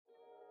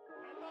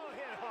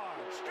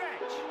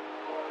pitch.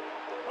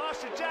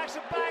 Austin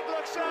Jackson back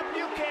looks up.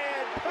 You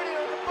can put it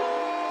on the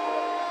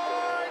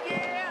board.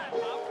 Yeah.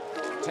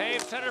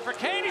 Taves center for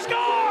Kane. He scores!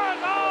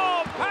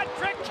 Oh,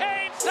 Patrick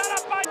Kane set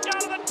up by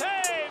Jonathan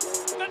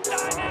Taves. The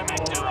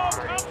dynamic duo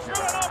comes through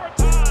in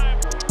overtime.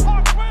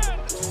 Hawks win.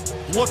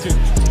 Looking.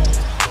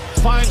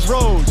 Finds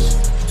Rose.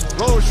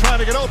 Rose trying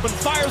to get open.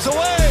 Fires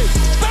away.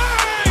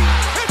 Bang!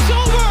 It's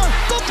over!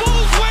 The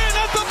Bulls win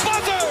at the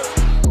buzzer!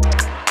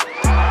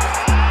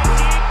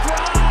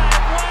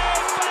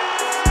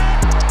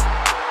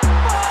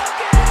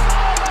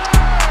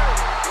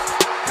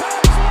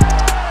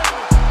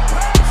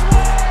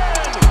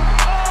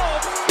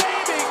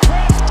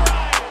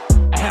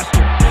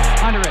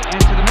 Under it,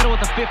 and to the middle with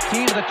the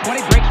 15, to the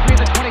 20, breaks free,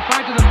 to the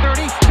 25, to the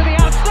 30, to the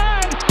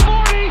outside,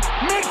 40,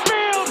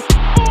 midfield,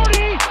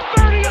 40,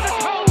 30 of the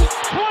coast,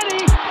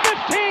 20,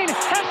 15,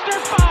 Hester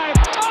 5,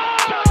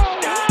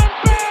 touchdown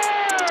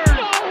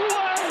Bears!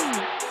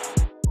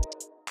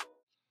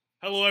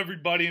 Hello,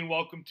 everybody, and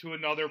welcome to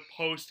another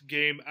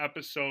post-game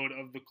episode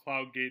of the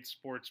Cloudgate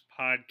Sports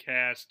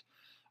Podcast.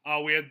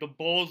 We had the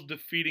Bulls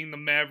defeating the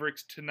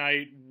Mavericks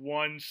tonight,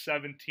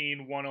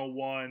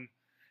 117-101.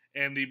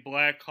 And the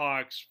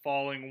Blackhawks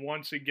falling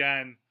once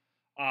again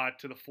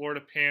to the Florida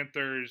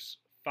Panthers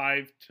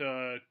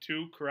 5-2,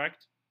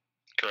 correct?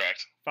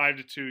 Correct.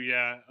 5-2,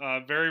 yeah.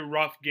 Very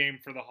rough game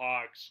for the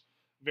Hawks.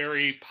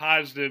 Very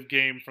positive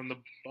game from the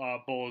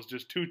Bulls.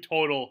 Just two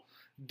total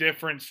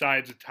different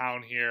sides of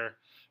town here.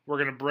 We're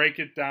going to break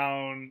it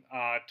down,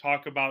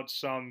 talk about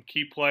some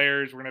key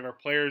players. We're going to have our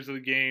players of the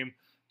game,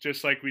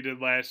 just like we did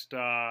last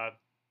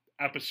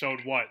episode,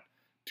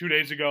 2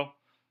 days ago?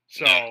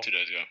 Yeah, 2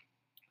 days ago.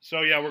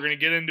 So, yeah, we're going to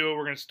get into it.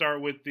 We're going to start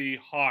with the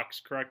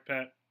Hawks, correct,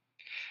 Pat?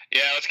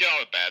 Yeah, let's get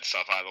all the bad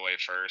stuff out of the way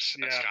first.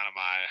 That's Yeah. kind of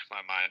my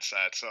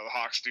mindset. So the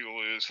Hawks do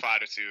lose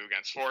 5-2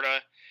 against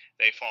Florida.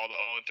 They fall to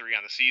 0-3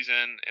 on the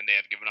season, and they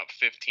have given up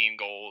 15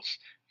 goals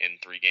in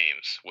 3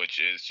 games, which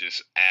is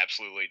just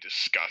absolutely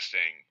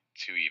disgusting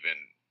to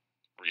even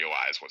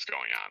realize what's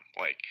going on.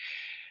 Like,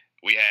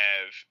 we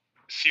have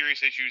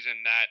serious issues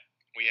in net.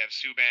 We have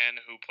Subban,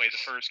 who played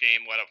the first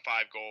game, let up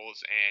 5 goals,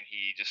 and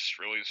he just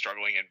really was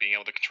struggling in being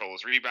able to control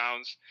his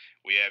rebounds.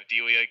 We have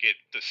Delia get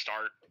the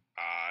start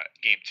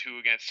game 2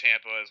 against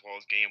Tampa, as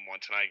well as game 1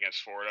 tonight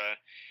against Florida.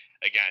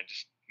 Again,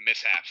 just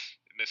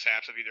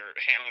mishaps of either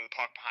handling the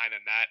puck behind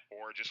the net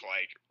or just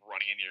like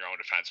running into your own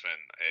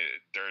defenseman.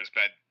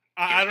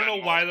 I don't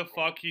know why the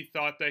fuck he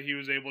thought that he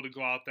was able to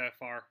go out that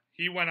far.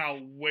 He went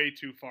out way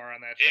too far on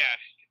that shot. Yeah.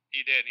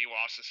 He did. He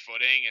lost his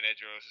footing, and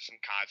it drove to some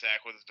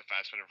contact with his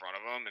defenseman in front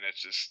of him. And it's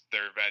just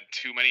there have been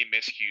too many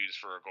miscues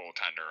for a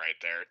goaltender right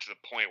there, to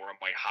the point where I'm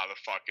like, how the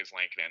fuck is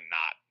Lankinen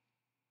not?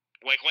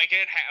 Like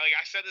Lankinen,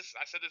 I said this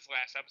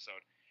last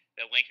episode,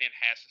 that Lankinen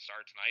has to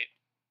start tonight.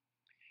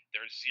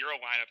 There's 0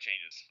 lineup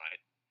changes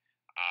tonight.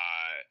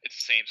 It's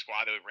the same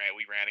squad that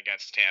we ran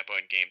against Tampa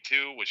in Game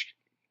 2, which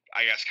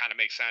I guess kind of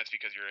makes sense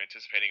because you're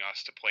anticipating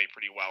us to play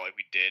pretty well like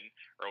we did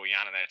early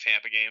on in that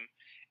Tampa game,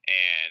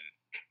 and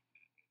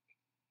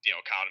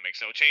Cowden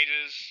makes no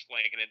changes.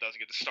 Lankinen doesn't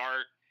get to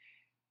start.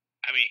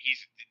 I mean,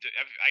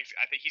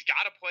 I think he's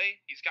got to play.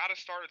 He's got to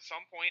start at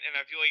some point. And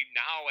I feel like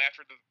now,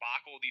 after the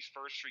debacle of these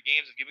first 3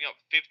 games of giving up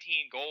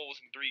 15 goals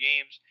in 3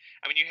 games,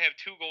 I mean, you have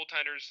 2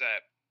 goaltenders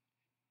that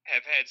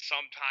have had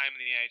some time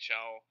in the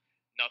NHL,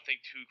 nothing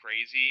too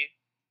crazy.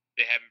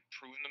 They haven't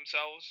proven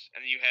themselves.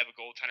 And then you have a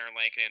goaltender in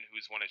Lankinen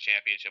who's won a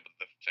championship with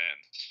the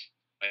Finns.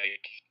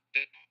 Like,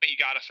 you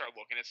got to start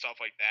looking at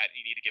stuff like that.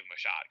 You need to give them a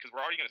shot because we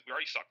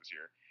already suck this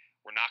year.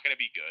 We're not going to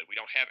be good. We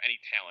don't have any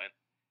talent.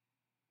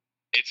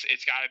 It's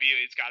got to be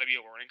a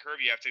learning curve.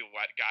 You have to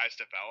let guys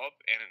develop,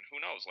 and who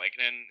knows?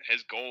 Lankinen,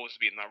 his goal is to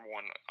be the number 1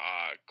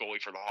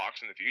 goalie for the Hawks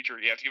in the future.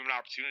 You have to give him an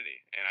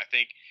opportunity, and I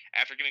think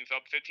after giving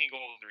up 15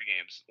 goals in 3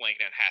 games,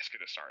 Lankinen has to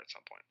get a start at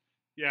some point.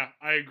 Yeah,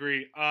 I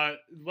agree.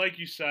 Like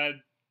you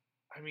said,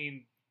 I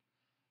mean,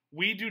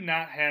 we do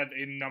not have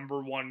a number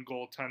 1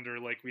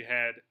 goaltender like we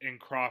had in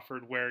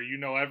Crawford, where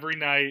every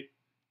night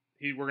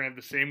we're gonna have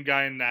the same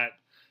guy in net.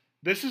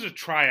 This is a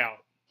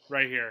tryout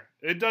right here.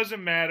 It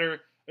doesn't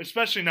matter,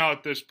 especially now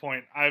at this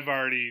point. I've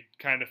already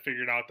kind of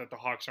figured out that the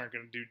Hawks aren't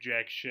going to do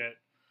jack shit.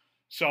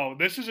 So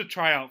this is a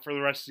tryout for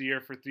the rest of the year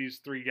for these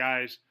 3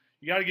 guys.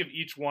 You got to give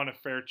each one a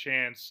fair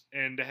chance.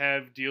 And to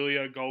have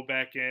Delia go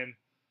back in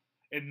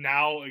and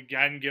now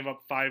again give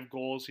up 5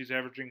 goals. He's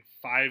averaging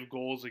 5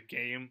 goals a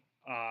game.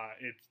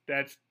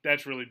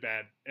 That's really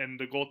bad. And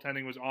the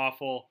goaltending was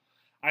awful.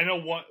 I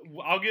know what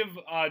I'll give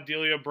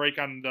Delia a break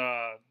on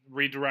the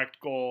redirect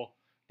goal.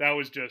 That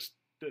was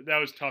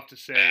tough to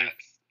save. Yeah,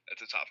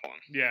 it's a tough one.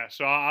 Yeah,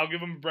 so I'll give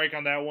him a break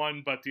on that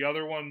one, but the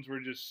other ones were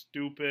just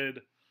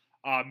stupid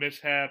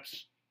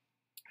mishaps.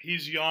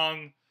 He's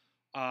young,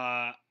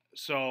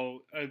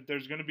 so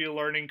there's going to be a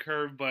learning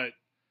curve, but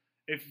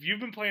if you've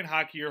been playing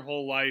hockey your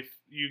whole life,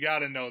 you got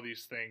to know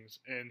these things,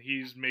 and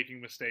he's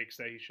making mistakes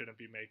that he shouldn't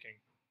be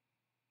making.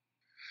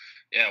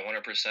 Yeah,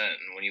 100%.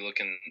 And when you look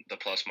in the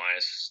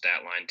plus-minus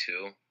stat line,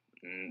 too,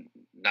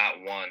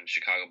 not one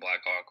Chicago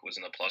Blackhawk was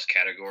in the plus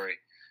category.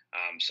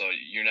 So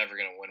you're never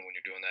going to win when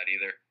you're doing that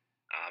either.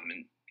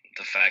 And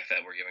the fact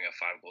that we're giving up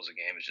 5 goals a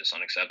game is just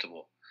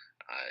unacceptable.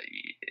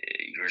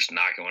 You're just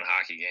not going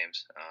hockey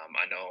games.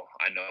 I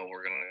know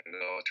we're going to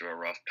go through a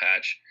rough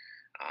patch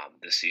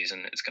this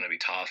season. It's going to be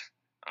tough.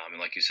 And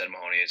like you said,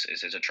 Mahoney, it's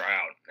a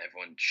tryout.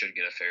 Everyone should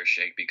get a fair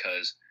shake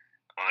because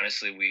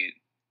honestly, we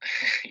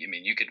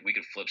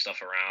could flip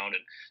stuff around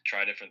and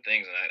try different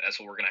things, and that's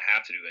what we're going to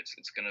have to do.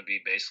 It's going to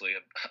be basically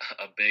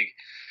a big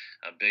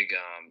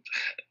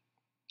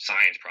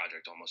science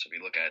project almost. If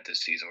you look at it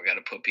this season, we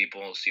got to put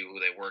people, see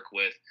who they work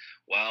with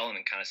well, and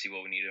then kind of see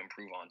what we need to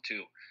improve on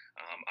too.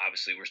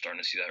 Obviously, we're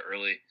starting to see that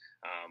early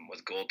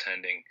with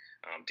goaltending.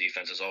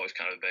 Defense has always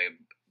kind of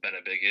been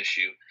a big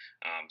issue.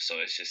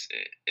 So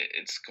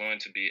it's going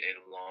to be a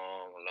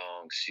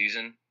long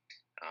season.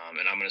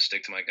 And I'm going to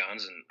stick to my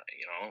guns, and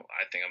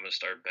I think I'm going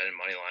to start betting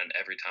money line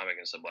every time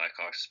against the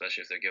Blackhawks,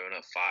 especially if they're giving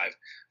up five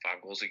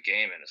goals a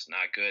game, and it's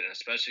not good. And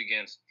especially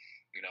against,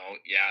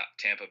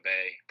 Tampa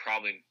Bay,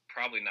 probably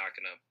not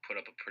going to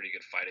put up a pretty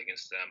good fight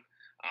against them.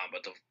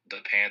 But the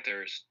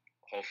Panthers,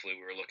 hopefully,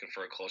 we were looking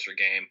for a closer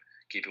game,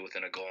 keep it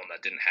within a goal, and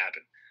that didn't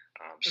happen.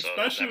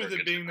 Especially with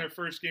it being their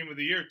first game of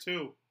the year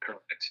too.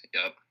 Correct.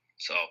 Yep.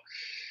 So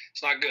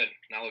it's not good.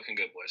 Not looking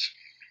good, boys.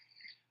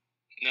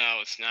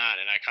 No, it's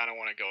not, and I kind of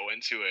want to go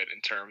into it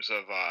in terms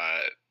of,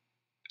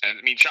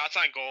 shots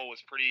on goal was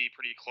pretty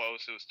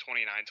close. It was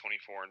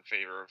 29-24 in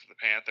favor of the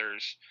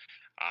Panthers.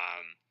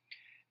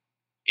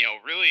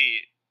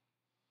 Really,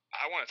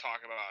 I want to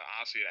talk about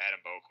honestly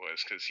Adam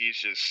Boqvist because he's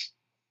just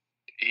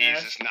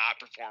not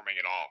performing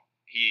at all.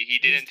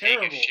 He didn't take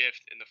a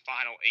shift in the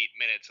final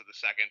 8 minutes of the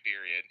second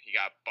period. He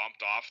got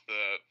bumped off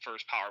the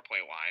first power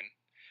play line.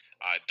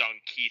 Doug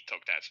Keith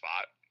took that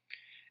spot,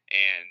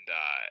 and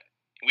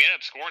we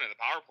ended up scoring in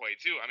the power play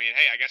too.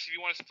 I guess if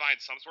you want us to find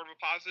some sort of a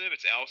positive,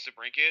 it's Alex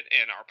DeBrincat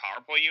in our power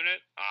play unit.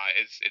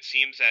 It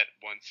seems that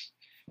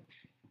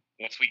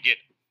once we get,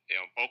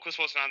 Boqvist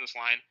wasn't on this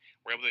line,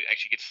 we're able to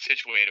actually get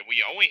situated.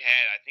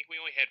 I think we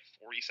only had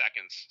 40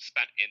 seconds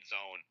spent in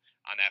zone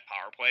on that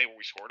power play where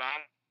we scored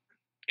on.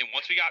 And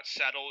once we got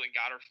settled and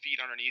got our feet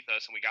underneath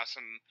us and we got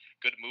some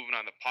good movement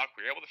on the puck,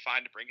 we were able to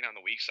find DeBrincat on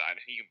the weak side,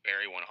 and he can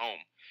bury one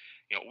home.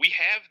 We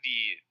have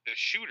the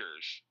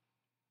shooters.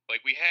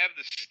 Like, we have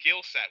the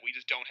skill set, we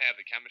just don't have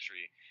the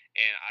chemistry.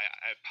 And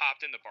I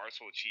popped in the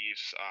Barcelona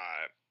Chiefs.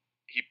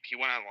 He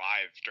went on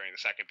live during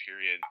the second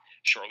period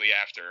shortly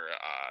after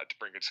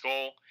DeBrincat's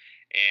goal.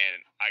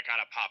 And I kind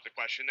of popped the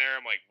question there.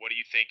 I'm like, what do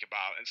you think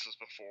about, and this was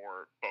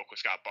before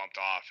Boqvist got bumped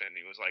off, and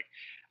he was like,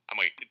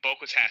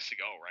 Boqvist has to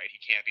go, right?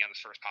 He can't be on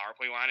this first power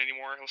play line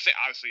anymore. He'll say,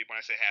 obviously,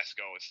 when I say has to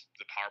go, it's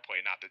the power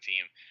play, not the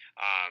team.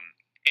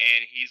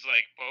 And he's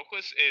like,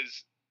 Boqvist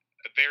is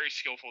a very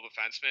skillful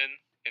defenseman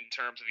in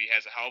terms of he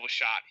has a hell of a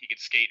shot. He can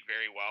skate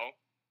very well.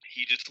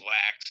 He just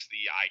lacks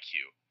the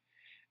IQ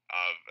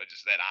of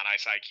just that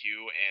on-ice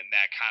IQ, and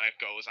that kind of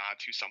goes on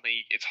to something.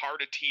 It's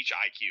hard to teach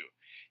IQ.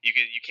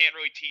 You can't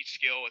really teach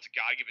skill. It's a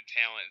God-given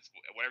talent.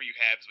 Whatever you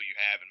have is what you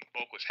have, and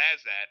Boqvist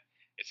has that.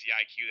 It's the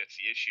IQ that's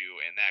the issue,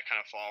 and that kind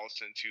of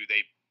falls into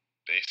they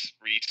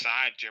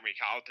re-signed Jeremy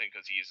Colleton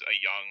because he's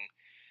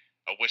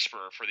a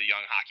whisperer for the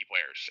young hockey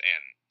players,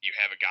 and you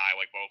have a guy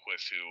like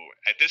Boqvist who,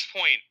 at this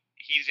point,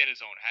 he's in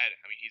his own head.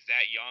 He's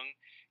that young.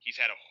 He's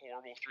had a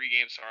horrible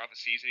 3-game start off the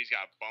season. He's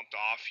got bumped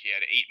off. He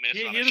had 8 minutes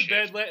on a shift. He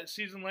had a bad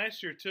season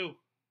last year, too.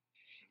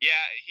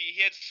 Yeah,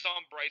 he had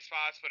some bright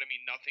spots, but,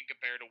 nothing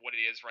compared to what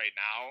it is right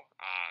now.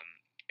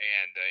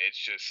 And it's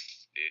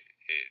just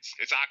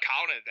it's on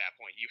Colin at that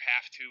point. You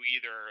have to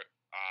either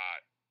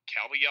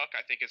Kalvayuk,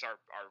 I think, is our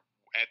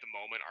at the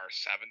moment our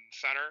 7th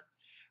center.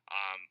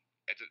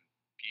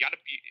 You got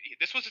to be.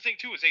 This was the thing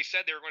too, is they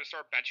said they were going to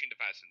start benching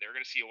defensemen. They were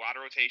going to see a lot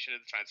of rotation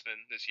of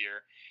defensemen this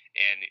year,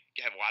 and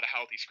have a lot of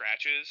healthy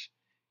scratches.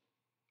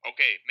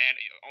 Okay, man,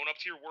 own up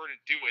to your word and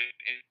do it,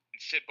 and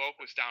sit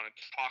Boqvist down and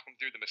talk them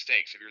through the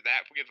mistakes. If you're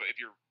that, if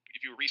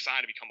you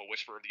re-sign to become a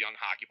whisperer of the young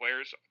hockey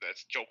players,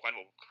 that's Joe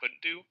Quenneville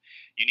couldn't do.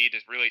 You need to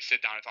really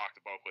sit down and talk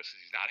to Boqvist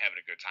because he's not having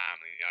a good time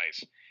on the ice.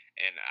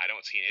 And I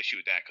don't see an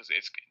issue with that because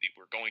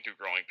we're going through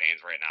growing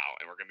pains right now,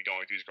 and we're going to be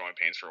going through these growing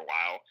pains for a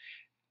while.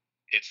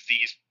 It's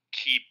these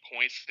key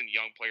points in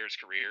young players'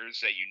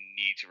 careers that you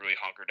need to really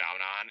hunker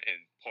down on and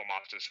pull them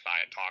off to the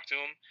side and talk to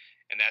them,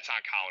 and that's on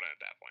Colin at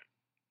that point.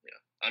 Yeah.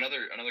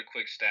 Another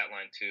quick stat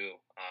line too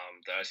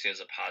that I see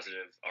as a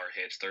positive are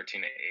hits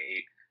 13-8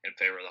 in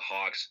favor of the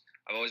Hawks.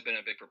 I've always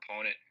been a big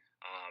proponent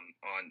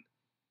on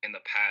in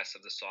the past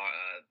of the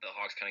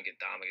Hawks kind of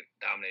get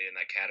dominated in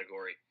that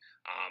category,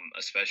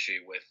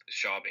 especially with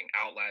Shaw being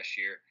out last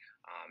year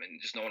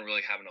and just no one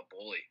really having a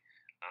bully.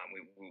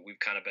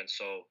 We've kind of been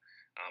so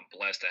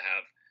blessed to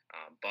have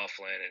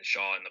Byfuglien and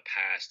Shaw in the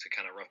past to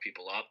kind of rough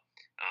people up,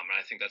 and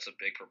I think that's a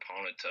big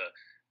proponent to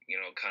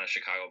kind of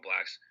Chicago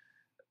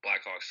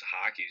Blackhawks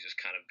hockey is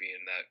just kind of being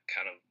that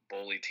kind of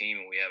bully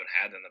team, and we haven't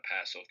had them in the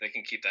past. So if they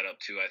can keep that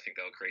up too, I think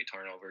that'll create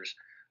turnovers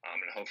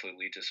and hopefully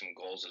lead to some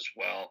goals as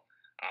well.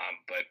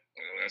 But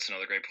that's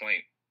another great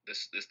point.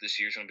 This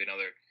year is going to be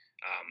another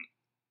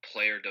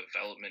player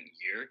development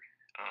year,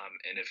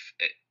 and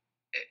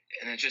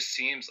it just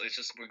seems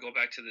we go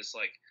back to this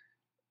like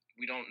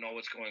we don't know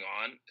what's going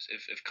on.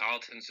 If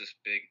Colleton's this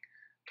big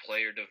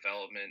player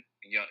development,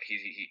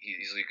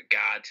 he's like a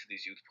god to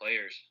these youth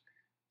players,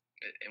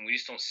 and we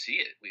just don't see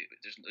it.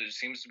 There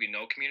seems to be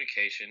no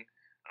communication,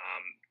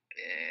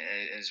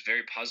 and it's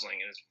very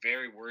puzzling, and it's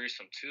very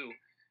worrisome too.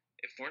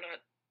 If we're not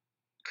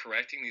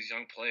correcting these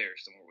young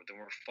players, then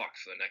we're fucked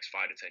for the next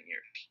 5 to 10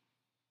 years,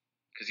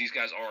 because these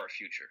guys are our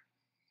future.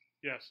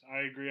 Yes,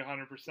 I agree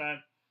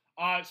 100%.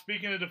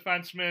 Speaking of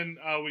defensemen,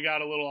 we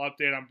got a little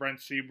update on Brent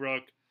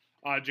Seabrook.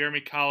 Jeremy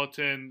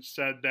Colleton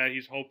said that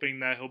he's hoping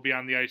that he'll be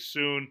on the ice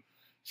soon.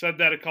 Said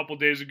that a couple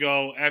days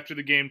ago. After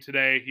the game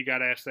today, he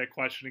got asked that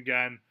question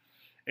again.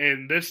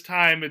 And this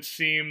time it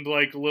seemed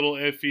like a little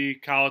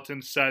iffy.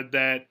 Colleton said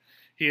that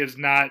he has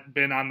not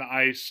been on the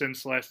ice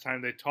since last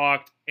time they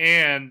talked,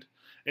 and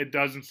it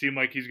doesn't seem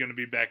like he's going to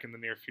be back in the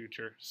near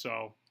future.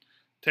 So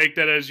take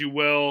that as you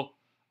will.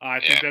 I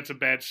think that's a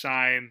bad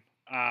sign,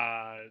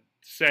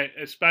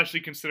 especially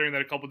considering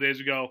that a couple days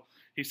ago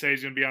he said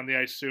he's going to be on the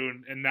ice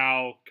soon, and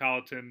now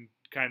Colleton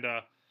kind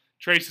of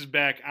traces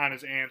back on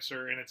his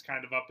answer, and it's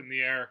kind of up in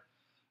the air.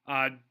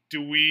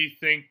 Do we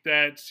think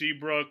that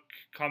Seabrook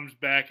comes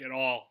back at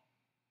all?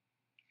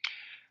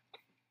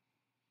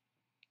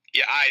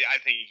 Yeah, I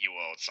think he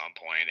will at some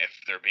point. If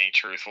they're being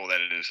truthful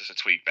that it is just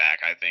a tweak back,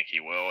 I think he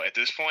will. At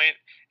this point,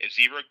 if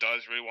Seabrook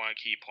does really want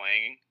to keep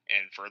playing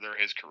and further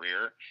his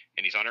career,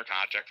 and he's under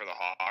contract for the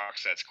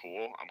Hawks, that's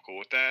cool. I'm cool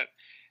with that.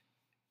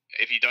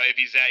 If he's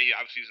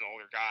obviously he's an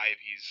older guy.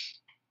 If he's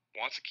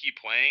wants to keep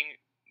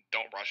playing,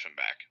 don't rush him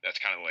back.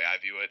 That's kind of the way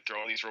I view it.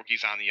 Throw these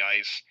rookies on the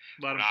ice.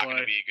 We're not going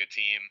to be a good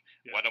team.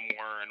 Yeah. Let them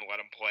learn. Let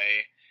them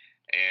play.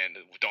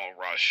 And don't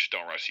rush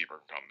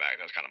Seabrook to come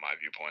back. That's kind of my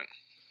viewpoint.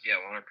 Yeah,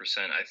 100%.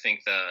 I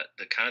think the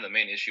kind of the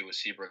main issue with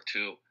Seabrook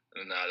too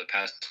in the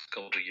past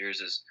couple of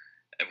years is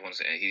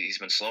he's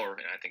been slower,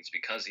 and I think it's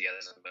because he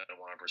hasn't been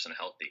 100%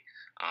 healthy.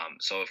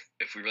 So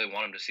if we really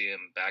want him to see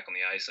him back on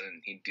the ice,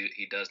 and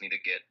he does need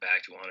to get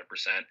back to 100%,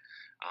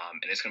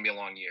 and it's going to be a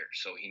long year.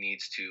 So he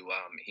needs to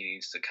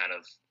kind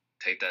of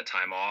take that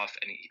time off,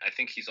 and I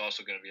think he's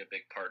also going to be a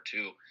big part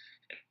too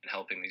in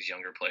helping these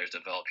younger players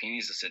develop. He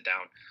needs to sit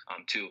down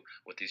too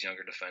with these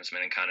younger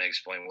defensemen and kind of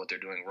explain what they're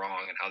doing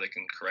wrong and how they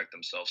can correct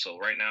themselves. So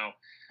right now,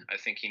 I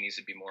think he needs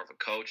to be more of a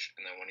coach,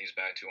 and then when he's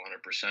back to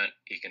 100%,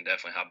 he can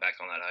definitely hop back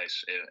on that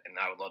ice. And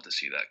I would love to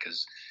see that,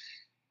 because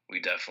he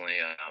definitely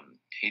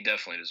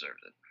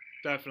deserves it.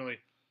 Definitely.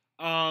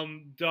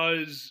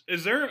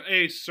 Is there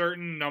a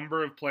certain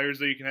number of players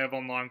that you can have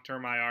on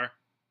long-term IR?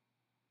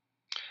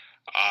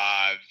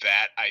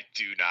 That I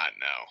do not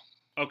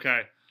know.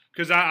 Okay.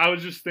 Because I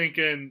was just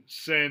thinking,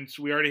 since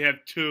we already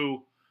have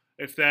 2,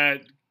 if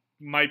that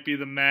might be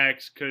the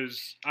max,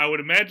 because I would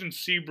imagine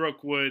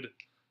Seabrook would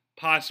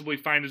possibly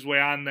find his way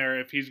on there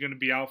if he's going to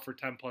be out for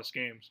 10-plus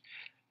games.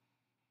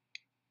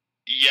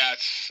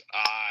 Yes.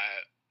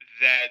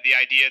 The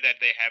idea that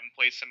they haven't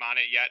placed him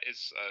on it yet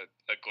is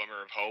a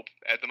glimmer of hope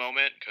at the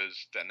moment,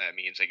 because then that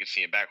means they could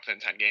see him back within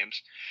 10 games.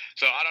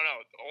 So I don't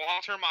know.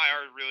 Long-term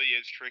IR really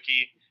is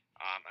tricky.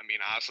 I mean,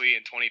 honestly,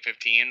 in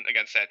 2015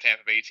 against that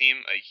Tampa Bay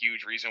team, a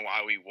huge reason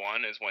why we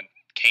won is when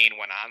Kane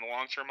went on the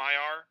long-term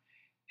IR.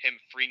 Him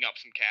freeing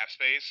up some cap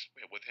space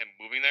with him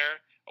moving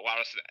there allowed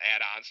us to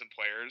add on some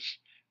players.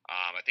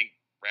 I think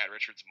Brad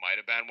Richards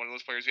might have been one of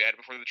those players we added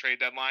before the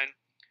trade deadline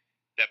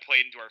that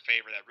played into our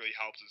favor. That really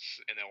helps us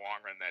in the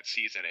long run that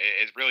season.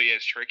 It really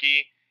is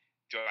tricky.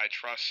 Do I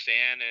trust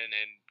Stan and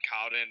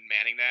Colleton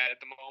manning that at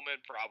the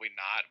moment? Probably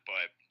not.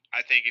 But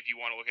I think if you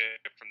want to look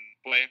at it from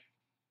the play,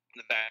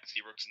 the fact that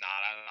Seabrook's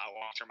not on a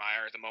long-term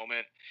IR at the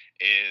moment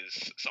is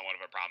somewhat of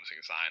a promising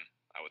sign.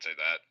 I would say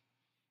that.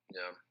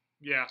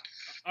 Yeah.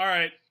 All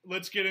right.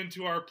 Let's get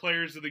into our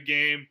players of the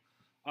game.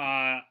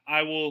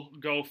 I will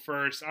go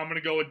first. I'm going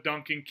to go with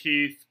Duncan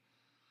Keith.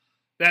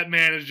 That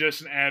man is just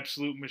an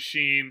absolute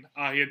machine.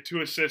 He had 2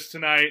 assists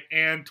tonight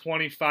and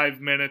 25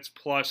 minutes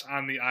plus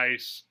on the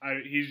ice.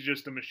 He's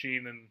just a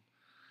machine, and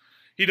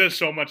he does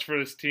so much for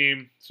this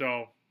team.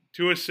 So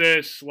 2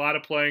 assists, a lot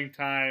of playing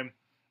time.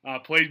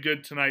 Played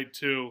good tonight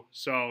too,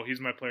 so he's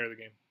my player of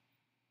the game.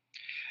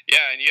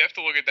 Yeah, and you have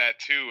to look at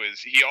that too. Is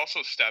he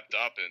also stepped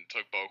up and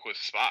took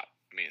Boquist's spot?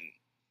 I mean,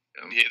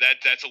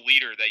 that's a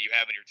leader that you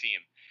have in your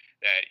team.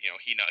 That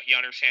he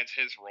understands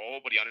his role,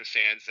 but he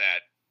understands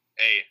that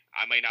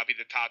I might not be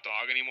the top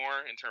dog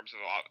anymore in terms of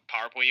a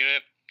power play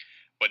unit,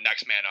 but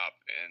next man up.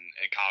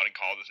 And Colleton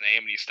called his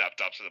name, and he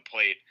stepped up to the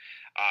plate.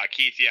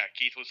 Keith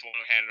was the one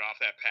who handed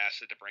off that pass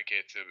to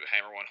DeBrincat to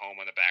hammer one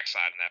home on the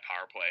backside in that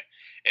power play.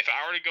 If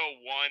I were to go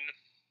one,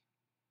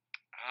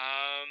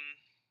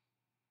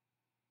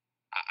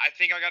 I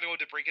think I got to go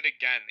with DeBrincat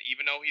again,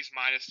 even though he's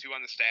 -2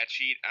 on the stat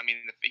sheet. I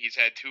mean, he's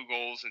had 2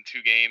 goals in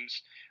 2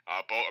 games,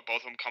 both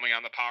of them coming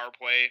on the power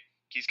play.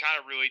 He's kind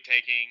of really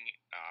taking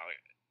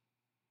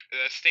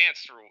a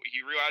stance through.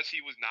 He realized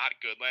he was not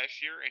good last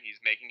year, and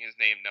he's making his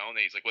name known.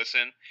 That he's like,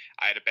 listen,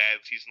 I had a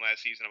bad season last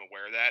season. I'm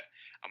aware of that.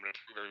 I'm going to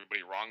prove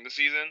everybody wrong this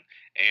season.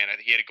 And I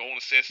think he had a goal and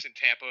assist in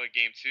Tampa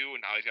game 2,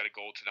 and now he's got a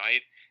goal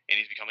tonight, and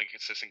he's becoming a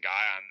consistent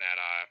guy on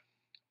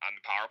on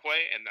the power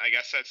play, and I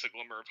guess that's the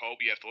glimmer of hope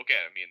you have to look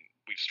at. I mean,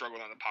 we've struggled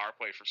on the power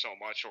play for so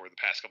much over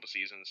the past couple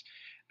seasons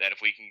that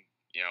if we can,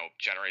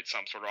 generate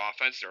some sort of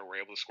offense or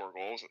we're able to score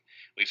goals, at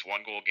least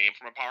one goal a game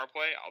from a power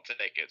play, I'll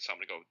take it. So I'm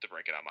going to go to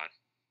break it on mine.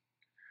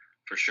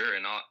 For sure,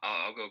 and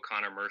I'll go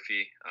Connor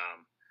Murphy.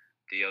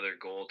 The other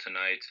goal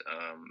tonight,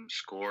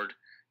 scored.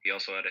 He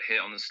also had a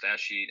hit on the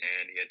stat sheet,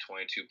 and he had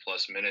 22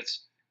 plus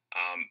minutes.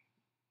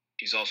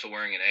 He's also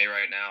wearing an A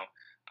right now,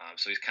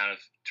 so he's kind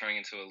of turning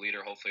into a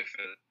leader, hopefully,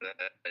 for the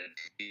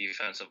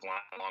defensive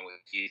line along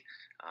with Keith.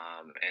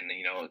 And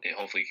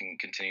hopefully he can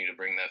continue to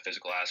bring that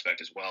physical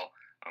aspect as well,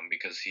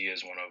 because he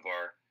is one of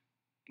our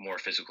more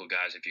physical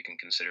guys, if you can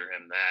consider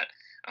him that.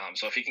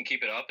 So if he can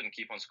keep it up and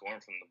keep on scoring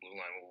from the blue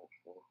line,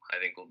 I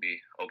think we'll be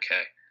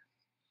okay.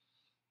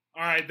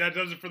 All right, that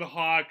does it for the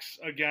Hawks.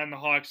 Again, the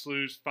Hawks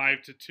lose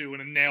 5-2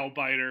 in a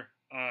nail-biter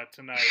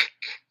tonight.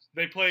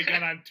 They play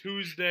again on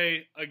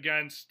Tuesday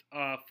against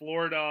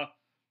Florida.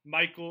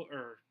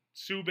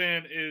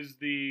 Subban is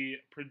the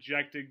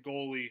projected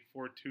goalie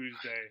for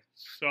Tuesday.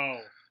 So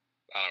I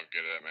don't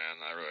get it,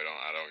 man. I really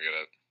don't. I don't get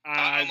it.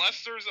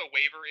 Unless there's a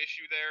waiver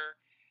issue there,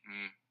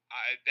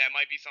 that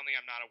might be something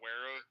I'm not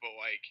aware of. But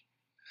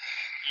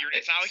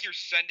it's not like you're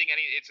sending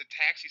any. It's a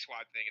taxi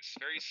squad thing. It's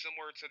very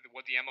similar to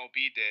what the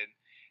MLB did,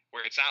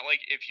 where it's not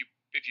like if you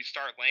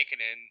start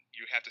Lankinen,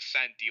 you have to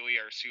send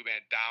Delia or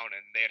Subban down,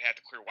 and they'd have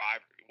to clear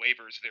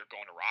waivers if they're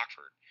going to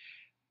Rockford.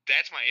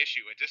 That's my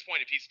issue. At this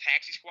point, if he's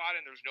taxi squad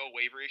and there's no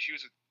waiver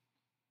issues with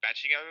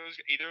benching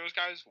either of those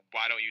guys,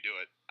 why don't you do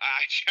it?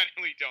 I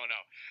genuinely don't know.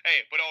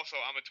 Hey, but also,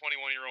 I'm a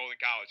 21-year-old in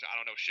college. I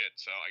don't know shit,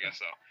 so I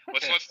guess so.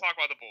 Let's talk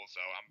about the Bulls,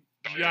 though.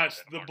 Yes,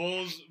 the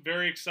Bulls,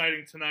 very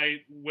exciting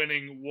tonight,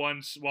 winning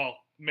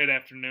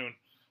mid-afternoon.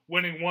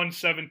 Winning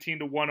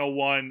 117-101.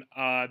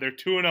 They're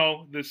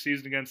 2-0 this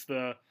season against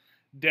the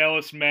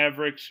Dallas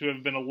Mavericks, who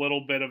have been a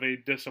little bit of a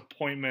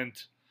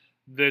disappointment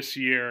this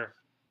year.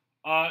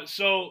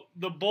 So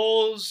the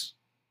Bulls,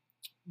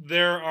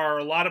 there are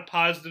a lot of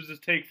positives to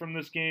take from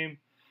this game.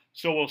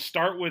 So we'll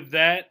start with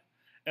that,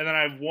 and then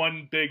I have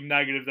one big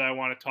negative that I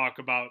want to talk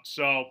about.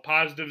 So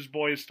positives,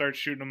 boys, start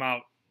shooting them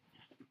out.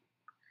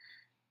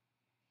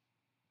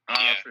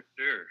 For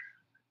sure.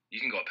 You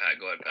can go, Pat.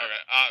 Go ahead, Pat.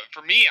 Okay.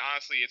 For me,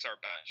 honestly, it's our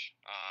bench.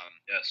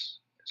 Yes.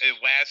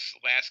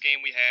 Last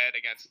game we had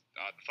against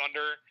the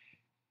Thunder,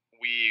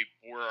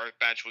 our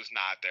bench was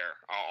not there.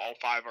 All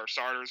five of our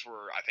starters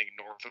were, I think,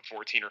 north of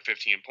 14 or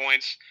 15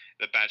 points.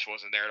 The bench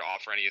wasn't there to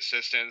offer any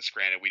assistance.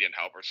 Granted, we didn't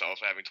help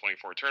ourselves by having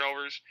 24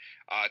 turnovers.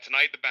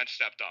 Tonight, the bench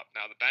stepped up.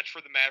 Now, the bench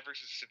for the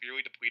Mavericks is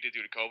severely depleted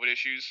due to COVID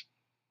issues.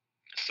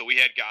 So we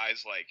had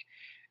guys like,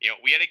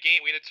 we had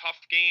a tough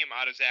game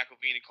out of Zach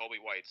LaVine and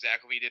Kobe White.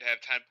 Zach LaVine did have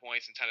 10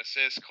 points and 10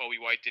 assists. Kobe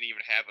White didn't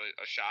even have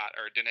a shot,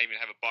 or didn't even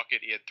have a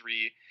bucket. He had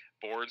 3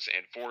 boards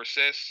and 4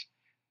 assists.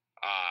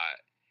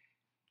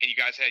 And you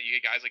had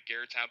guys like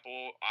Garrett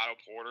Temple, Otto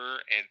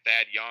Porter, and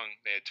Thad Young.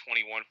 They had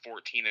 21,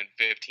 14, and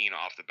 15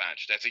 off the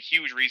bench. That's a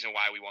huge reason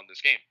why we won this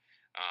game.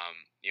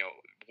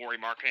 Lauri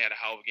Markkanen had a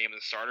hell of a game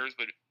of the starters,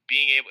 but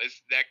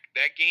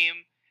that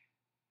game.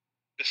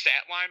 The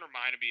stat line of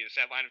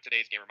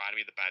today's game reminded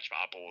me of the bench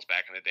Bulls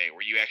back in the day,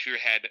 where you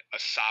actually had a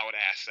solid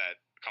asset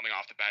coming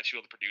off the bench,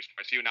 able to produce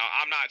points for you. Now,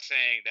 I'm not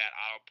saying that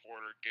Otto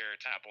Porter, Garrett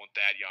Temple, and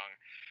Thad Young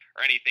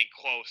are anything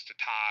close to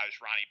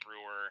Taj, Ronnie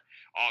Brewer,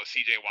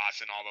 C.J.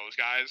 Watson, all those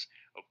guys,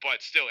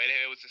 but still,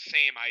 it was the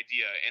same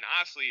idea. And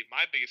honestly,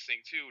 my biggest thing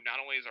too, not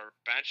only is our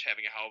bench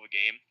having a hell of a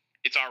game,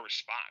 it's our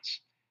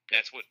response.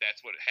 That's what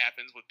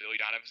happens with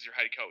Billy Donovan as your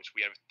head coach.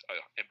 We had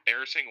an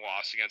embarrassing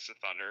loss against the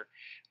Thunder.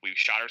 We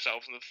shot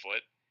ourselves in the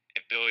foot,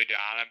 and Billy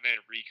Donovan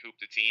recouped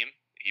the team.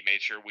 He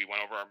made sure we went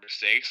over our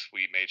mistakes.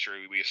 We made sure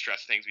we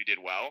stressed things we did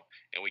well,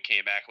 and we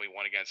came back and we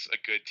won against a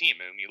good team.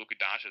 And Luka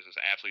Doncic was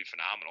absolutely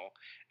phenomenal.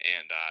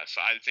 And so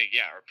I think,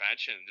 our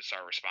bench and just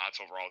our response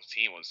overall as a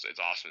team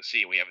it's awesome to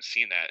see. We haven't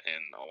seen that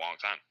in a long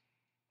time.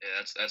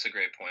 Yeah, that's a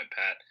great point,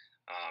 Pat.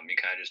 You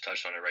kind of just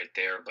touched on it right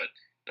there, but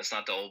that's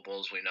not the old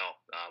Bulls we know.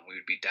 We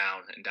would be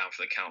down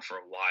for the count for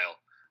a while,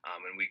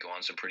 and we go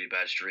on some pretty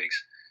bad streaks.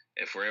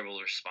 If we're able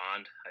to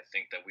respond, I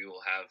think that we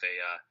will have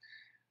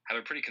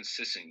a pretty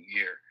consistent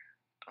year,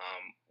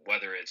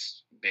 whether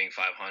it's being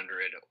 500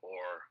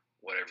 or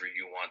whatever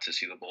you want to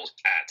see the Bulls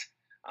at.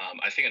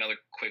 I think another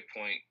quick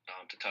point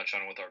to touch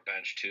on with our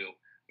bench too.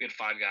 We had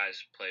 5 guys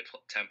play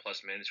 10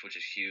 plus minutes, which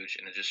is huge,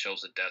 and it just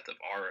shows the depth of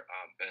our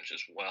bench as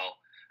well.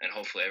 And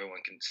hopefully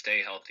everyone can stay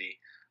healthy.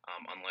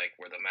 Unlike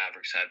where the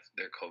Mavericks had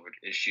their COVID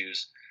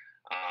issues.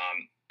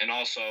 And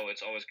also,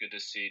 it's always good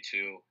to see,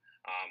 too,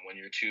 when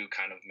your 2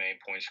 kind of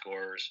main point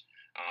scorers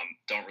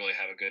don't really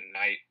have a good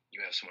night, you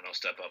have someone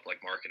else step up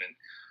like Markkanen.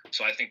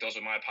 So I think those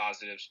are my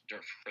positives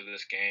for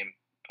this game,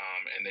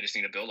 and they just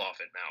need to build off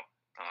it now.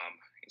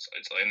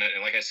 And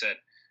like I said,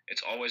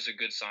 it's always a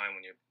good sign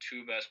when your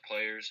 2 best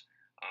players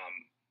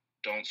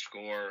don't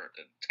score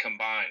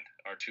combined.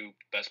 Our 2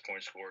 best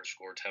point scorers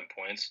score 10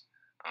 points,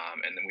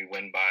 and then we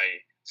win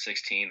by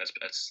 16.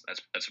 That's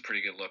a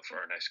pretty good look for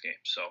our next game.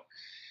 So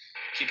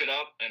keep it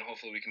up, and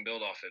hopefully we can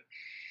build off it.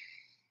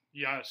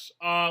 Yes.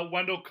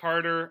 Wendell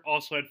Carter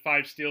also had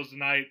 5 steals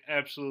tonight.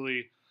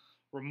 Absolutely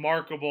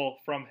remarkable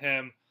from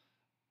him.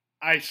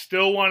 I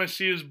still want to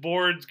see his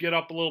boards get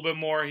up a little bit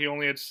more. He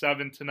only had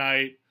 7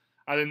 tonight.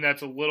 I think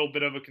that's a little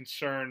bit of a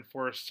concern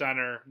for a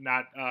center,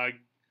 not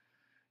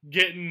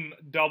getting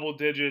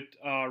double-digit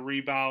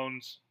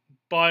rebounds.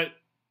 But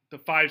the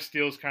 5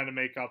 steals kind of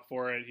make up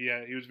for it.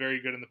 He was very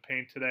good in the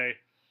paint today.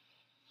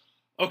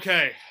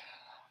 Okay,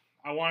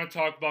 I want to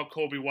talk about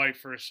Coby White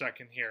for a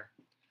second here.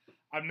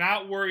 I'm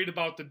not worried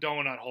about the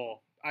donut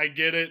hole. I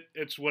get it.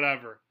 It's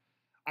whatever.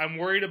 I'm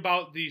worried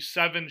about the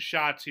 7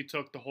 shots he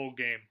took the whole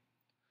game.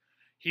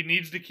 He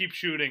needs to keep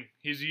shooting.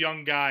 He's a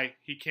young guy.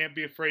 He can't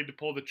be afraid to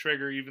pull the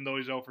trigger even though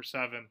he's 0 for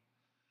 7.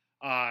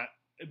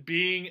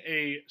 Being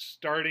a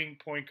starting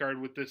point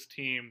guard with this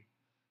team,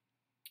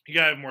 you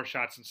got to have more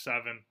shots than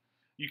 7.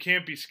 You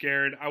can't be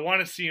scared. I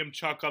want to see him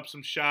chuck up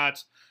some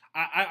shots.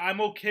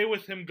 I'm okay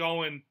with him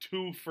going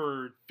 2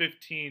 for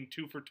 15,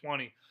 2 for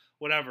 20,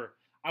 whatever.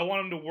 I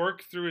want him to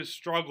work through his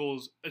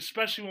struggles,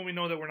 especially when we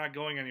know that we're not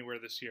going anywhere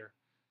this year.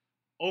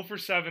 0 for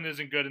 7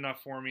 isn't good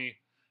enough for me.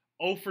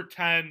 0 for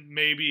 10,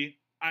 maybe.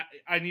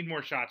 I need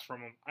more shots from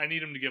him. I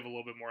need him to give a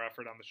little bit more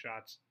effort on the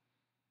shots.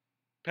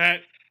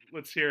 Pat,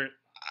 let's hear it.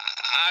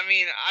 I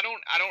mean, I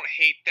don't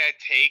hate that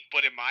take,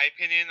 but in my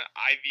opinion,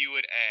 I view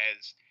it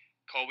as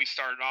Coby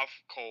started off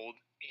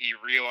cold. He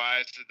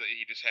realized that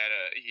he just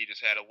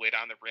had a lid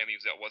on the rim. He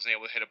wasn't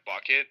able to hit a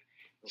bucket.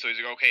 So he's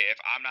like, okay,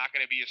 if I'm not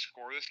going to be a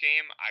scorer this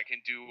game, I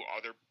can do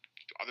other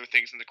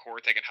things in the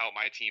court that can help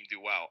my team do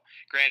well.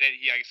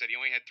 Granted, like I said, he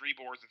only had 3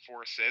 boards and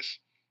 4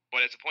 assists,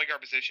 but as a point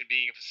guard position,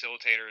 being a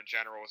facilitator in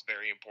general is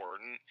very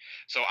important.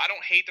 So I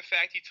don't hate the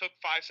fact he took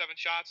 5-7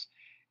 shots.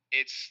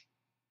 It's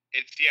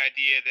the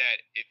idea that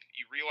if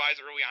you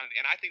realize early on,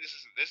 and I think this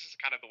is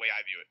kind of the way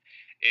I view it,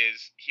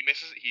 is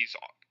he's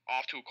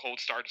off to a cold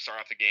start to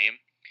start off the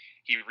game.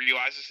 He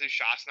realizes his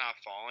shot's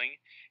not falling.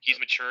 He's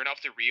mature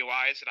enough to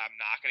realize that I'm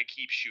not going to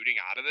keep shooting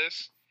out of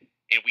this,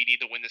 and we need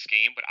to win this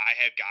game, but I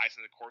have guys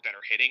in the court that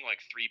are hitting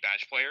like 3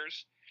 bench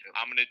players. Yep.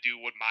 I'm going to do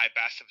my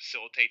best to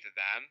facilitate to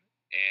them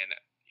and,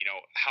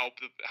 help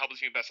the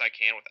team the best I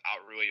can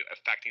without really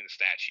affecting the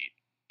stat sheet.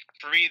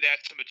 For me,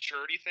 that's a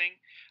maturity thing.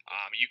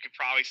 You could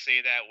probably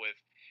see that with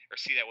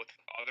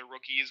other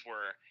rookies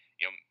where,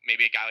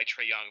 maybe a guy like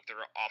Trae Young, if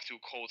they're off to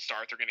a cold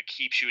start, they're going to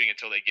keep shooting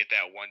until they get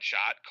that one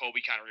shot.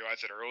 Coby kind of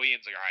realized it early and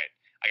was like, all right,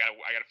 I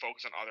gotta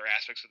focus on other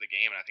aspects of the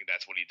game, and I think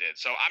that's what he did.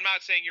 So I'm not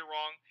saying you're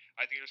wrong.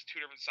 I think there's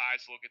 2 different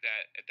sides to look at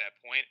that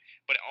point.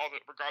 But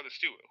regardless,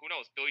 too, who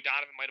knows? Billy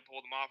Donovan might have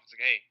pulled him off. It's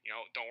like, hey,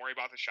 don't worry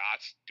about the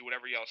shots. Do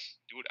whatever you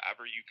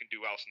can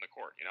do else in the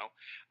court. And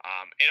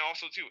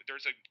also too,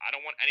 I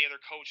don't want any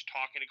other coach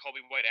talking to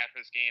Coby White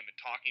after this game and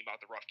talking about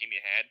the rough game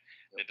you had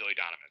than Billy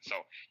Donovan.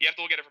 So you have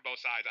to look at it from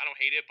both sides. I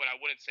don't hate it, but I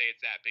wouldn't say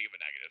it's that big of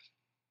a negative.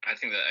 I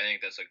think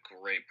that's a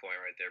great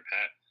point right there,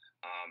 Pat.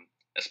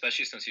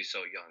 Especially since he's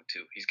so young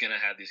too. He's gonna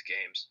have these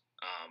games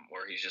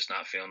where he's just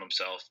not feeling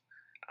himself,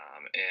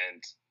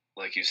 and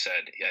like you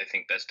said, I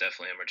think that's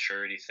definitely a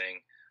maturity thing.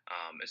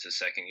 It's his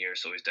second year,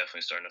 so he's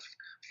definitely starting to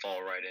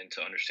fall right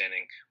into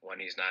understanding when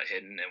he's not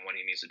hitting and when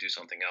he needs to do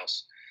something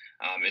else.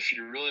 If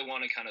you really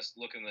want to kind of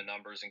look in the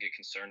numbers and get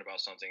concerned about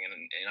something,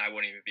 and I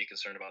wouldn't even be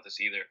concerned about this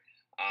either,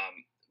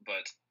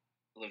 but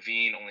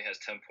LaVine only has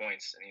 10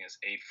 points and he has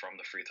 8 from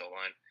the free throw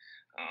line.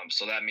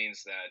 So that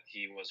means that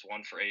he was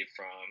 1 for 8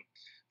 from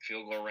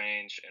field goal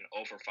range and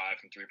 0 for 5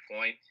 from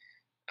 3-point.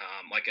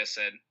 Like I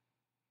said,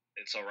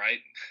 it's all right.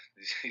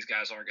 These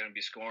guys aren't going to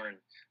be scoring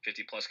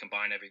 50-plus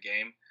combined every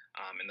game.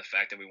 And the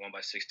fact that we won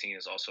by 16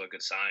 is also a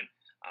good sign.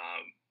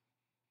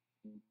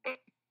 But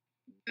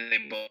they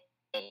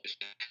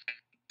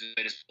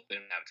just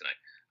didn't have tonight.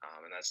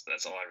 And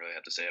that's all I really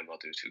have to say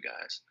about those 2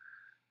 guys.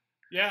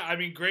 Yeah, I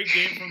mean, great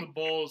game from the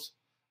Bulls.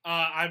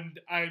 I'm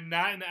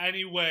not in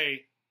any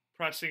way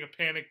pressing a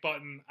panic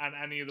button on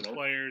any of the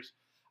players.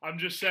 I'm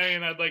just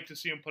saying I'd like to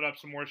see him put up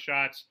some more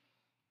shots.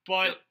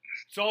 But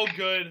it's all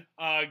good.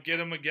 Get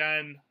him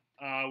again.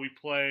 We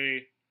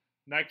play.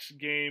 Next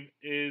game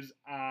is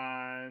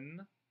on.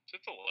 Is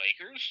it the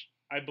Lakers?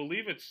 I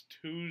believe it's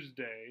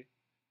Tuesday.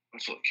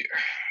 Let's look here.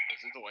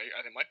 Is it the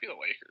Lakers? It might be the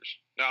Lakers.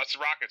 No, it's the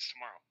Rockets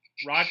tomorrow.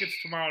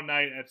 Rockets tomorrow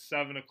night at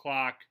 7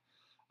 o'clock.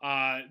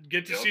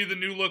 Get to see the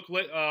new look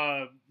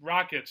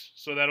Rockets,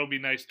 so that'll be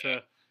nice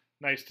to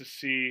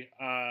see.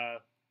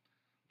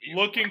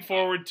 Looking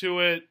forward to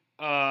it.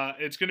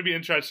 It's going to be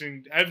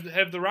interesting.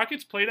 Have the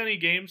Rockets played any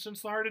games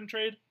since the Harden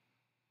trade?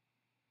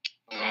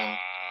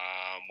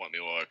 Let me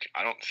look.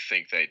 I don't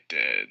think they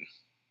did.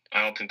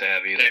 I don't think they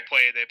have either. They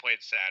played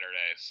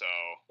Saturday, so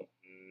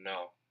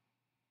no.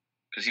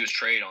 Because he was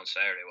traded on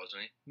Saturday,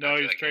 wasn't he? No,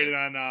 he was traded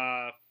on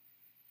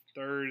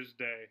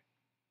Thursday.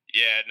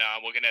 Yeah, no,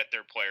 I'm looking at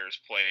their players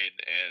played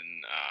in.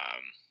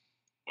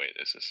 Wait,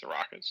 is this the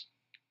Rockets?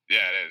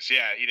 Yeah, it is.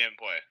 Yeah, he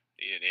didn't play.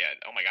 Yeah.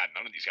 Oh my God,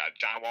 none of these guys.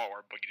 John Wall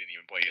or Boogie didn't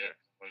even play either.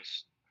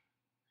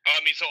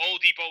 So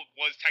Oladipo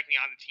was technically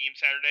on the team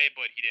Saturday,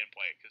 but he didn't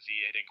play because he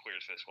didn't clear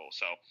his physical.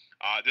 So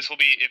this will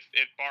be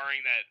if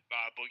barring that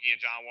Boogie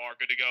and John Wall are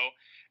good to go,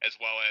 as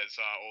well as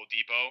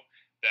Oladipo.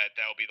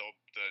 that'll be the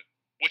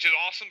which is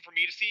awesome for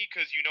me to see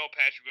because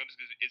Patrick Williams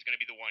is going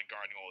to be the one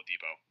guarding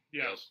Oladipo.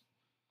 Yes.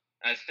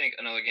 I think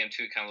another game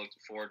too, kind of look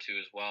forward to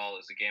as well,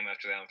 is the game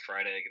after that on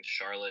Friday against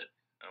Charlotte.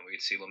 We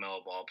can see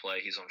LaMelo Ball play;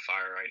 he's on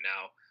fire right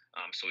now.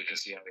 So we can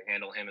see how they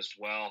handle him as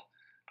well.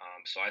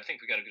 So I think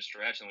we got a good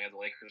stretch, and we have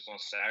the Lakers on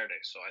Saturday.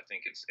 So I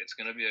think it's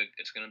going to be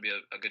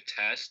a good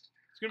test.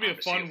 It's going to be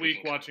a fun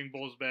week watching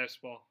Bulls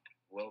basketball.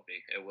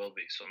 It will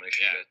be. So make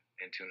sure you get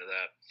in tune to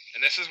that. And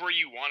this is where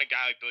you want a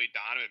guy like Billy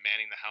Donovan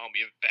manning the helm.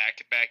 You have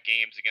back-to-back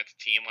games against a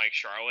team like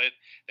Charlotte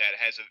that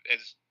has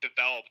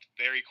developed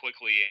very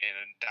quickly in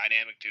a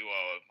dynamic duo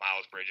of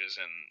Miles Bridges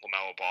and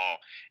LaMelo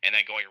Ball, and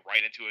then going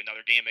right into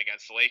another game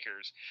against the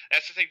Lakers.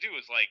 That's the thing too,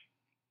 is like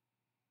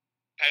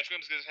Patrick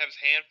Williams is going to have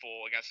his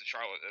handful against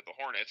the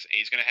Hornets, and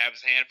he's going to have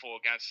his handful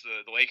against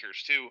the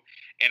Lakers too.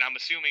 And I'm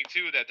assuming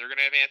too that they're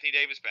going to have Anthony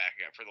Davis back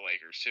for the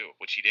Lakers too,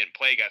 which he didn't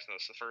play against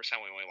us the first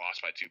time. We only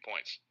lost by 2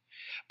 points.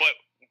 But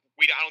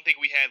I don't think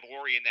we had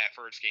Laurie in that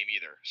first game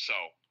either. So,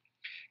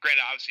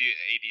 granted, obviously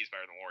AD is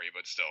better than Laurie,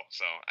 but still.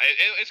 So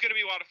it's going to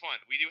be a lot of fun.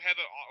 We have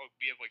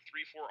like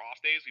 3-4 off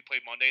days. We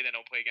play Monday, then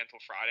don't play again until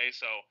Friday.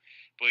 So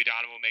Billy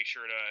Donovan will make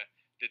sure to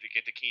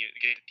get the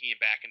team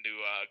back into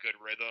a good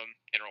rhythm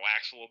and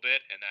relax a little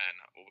bit, and then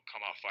we'll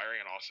come out firing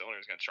on all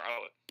cylinders against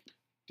Charlotte.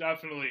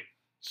 Definitely.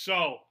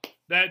 So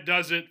that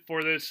does it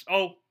for this.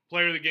 Oh,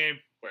 player of the game.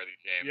 Player of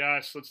the game.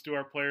 Yes, let's do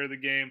our player of the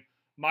game.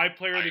 My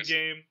player of the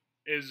game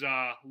is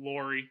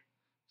Laurie.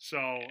 So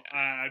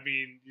I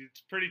mean,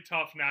 it's pretty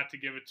tough not to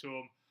give it to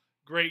him.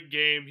 Great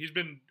game. He's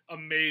been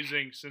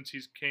amazing since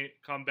he's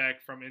come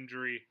back from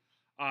injury.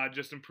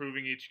 Just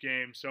improving each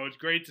game. So it's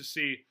great to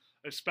see.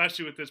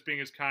 Especially with this being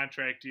his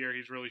contract year,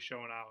 he's really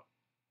showing out.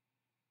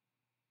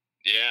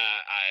 Yeah,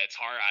 it's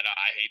hard.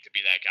 I hate to be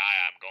that guy.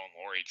 I'm going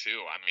Laurie,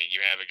 too. I mean, you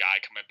have a guy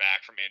coming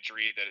back from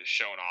injury that has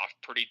shown off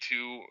pretty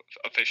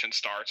 2 efficient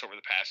starts over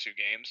the past 2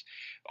 games.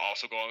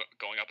 Also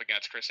going up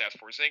against Kristaps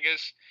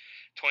Porzingis,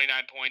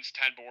 29 points,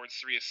 10 boards,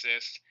 3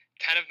 assists,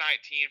 10 of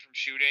 19 from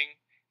shooting,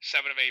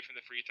 7 of 8 from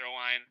the free throw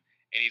line.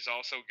 And he's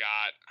also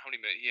got, how many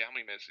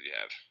minutes do you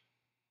have?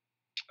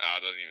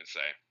 It doesn't even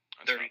say.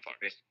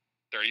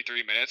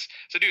 33 minutes.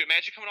 So, dude,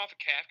 imagine coming off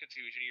a calf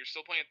contusion. You're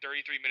still playing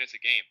 33 minutes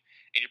a game,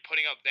 and you're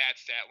putting up that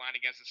stat line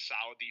against a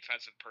solid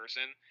defensive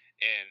person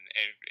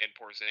in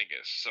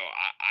Porzingis. So,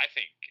 I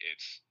think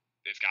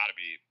it's got to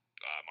be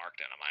marked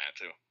in on my end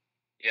too.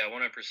 Yeah,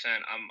 100%.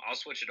 I'll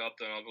switch it up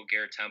though. I'll go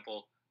Garrett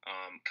Temple.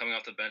 Coming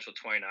off the bench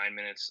with 29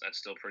 minutes, that's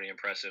still pretty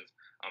impressive.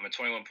 And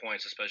 21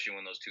 points, especially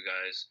when those 2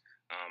 guys,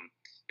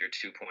 your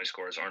 2-point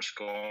scorers, aren't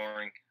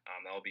scoring.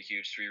 That will be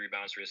huge. 3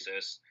 rebounds, 3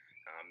 assists.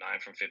 9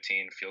 from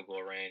 15 field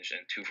goal range,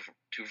 and 2 for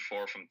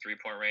 4 from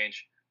 3-point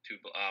range,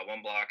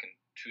 1 block and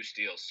 2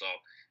 steals. So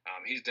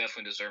he's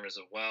definitely deserving as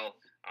well.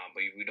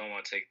 But we don't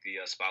want to take the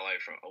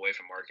spotlight away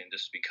from Markin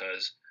just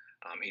because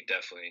he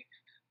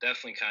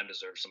definitely kind of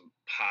deserves some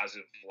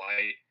positive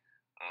light.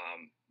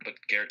 But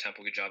Garrett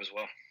Temple, good job as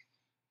well.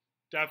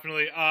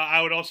 Definitely.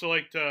 I would also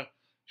like to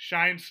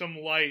shine some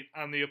light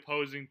on the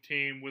opposing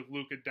team with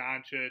Luka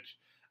Doncic.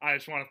 I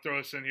just want to throw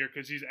this in here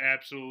because he's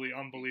absolutely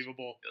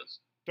unbelievable. Yes.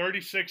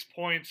 36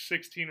 points,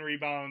 16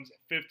 rebounds,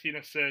 15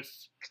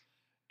 assists.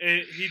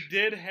 He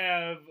did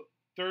have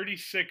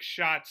 36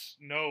 shots.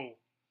 No,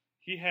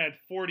 he had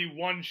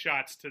 41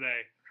 shots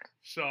today.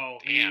 So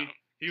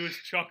he was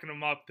chucking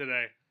them up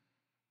today.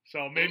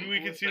 So maybe we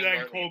can see that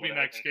in Kobe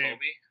next game.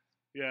 Kobe?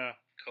 Yeah.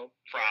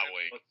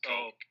 Probably.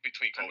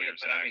 Between Kobe and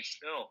Zach. I mean,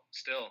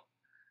 still,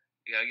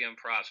 you gotta give him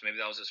props. Maybe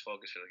that was his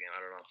focus for the game.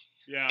 I don't know.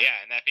 Yeah. Yeah,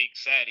 and that being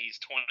said, he's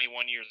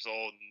 21 years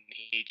old, and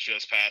he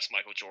just passed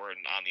Michael Jordan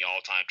on the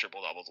all-time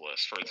triple-doubles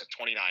list for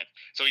 29.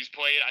 So he's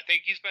played, I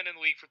think he's been in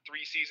the league for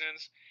 3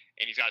 seasons,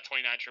 and he's got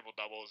 29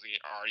 triple-doubles.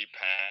 He's already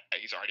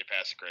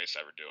passed the greatest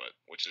to ever do it,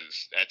 which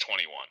is at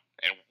 21.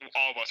 And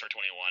all of us are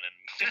 21, and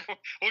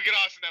look at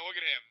us, and then look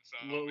at him. So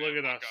look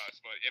at us.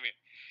 But, I mean,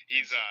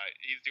 he's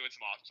doing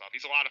some awesome stuff.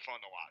 He's a lot of fun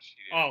to watch.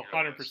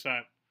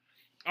 100%.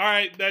 All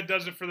right, that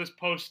does it for this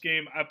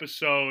post-game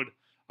episode.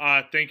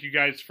 Thank you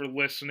guys for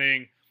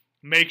listening.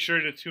 Make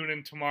sure to tune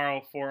in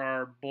tomorrow for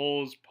our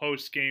Bulls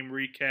post-game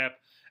recap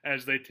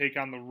as they take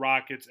on the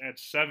Rockets at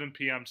 7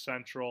 p.m.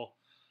 Central.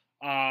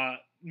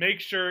 Make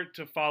sure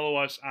to follow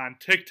us on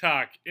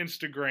TikTok,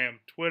 Instagram,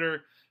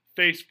 Twitter,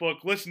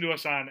 Facebook. Listen to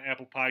us on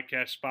Apple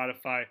Podcasts,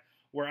 Spotify,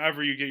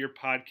 wherever you get your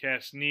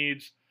podcast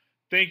needs.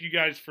 Thank you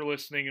guys for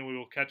listening, and we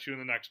will catch you in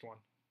the next one.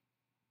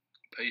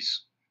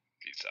 Peace.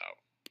 Peace out.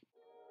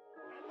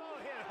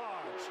 Hit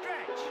hard,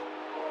 stretch.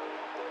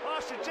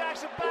 Austin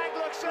Jackson back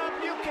looks up.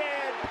 You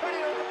can put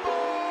it on the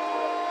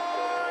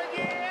board.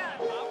 Yeah.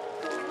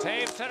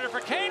 Taves center for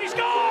Kane. He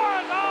scores!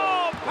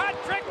 Oh,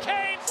 Patrick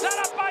Kane set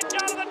up by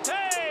Jonathan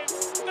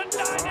Taves. The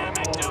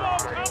dynamic duo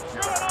comes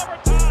through in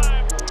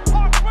overtime.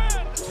 Hawks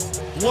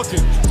win.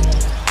 Looking.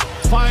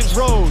 Finds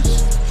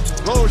Rose.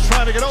 Rose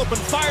trying to get open.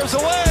 Fires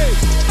away.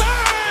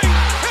 Bang!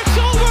 It's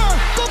over.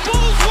 The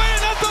Bulls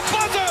win at the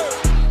buzzer.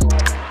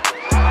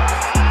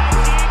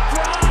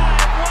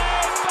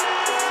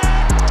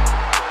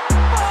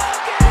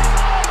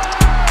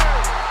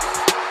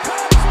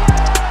 Come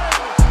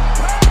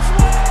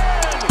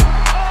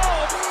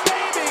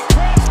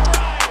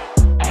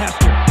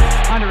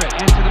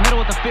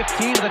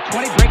 15 to the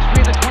 20, breaks free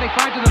of the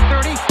 25 to the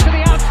 30, to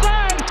the outside.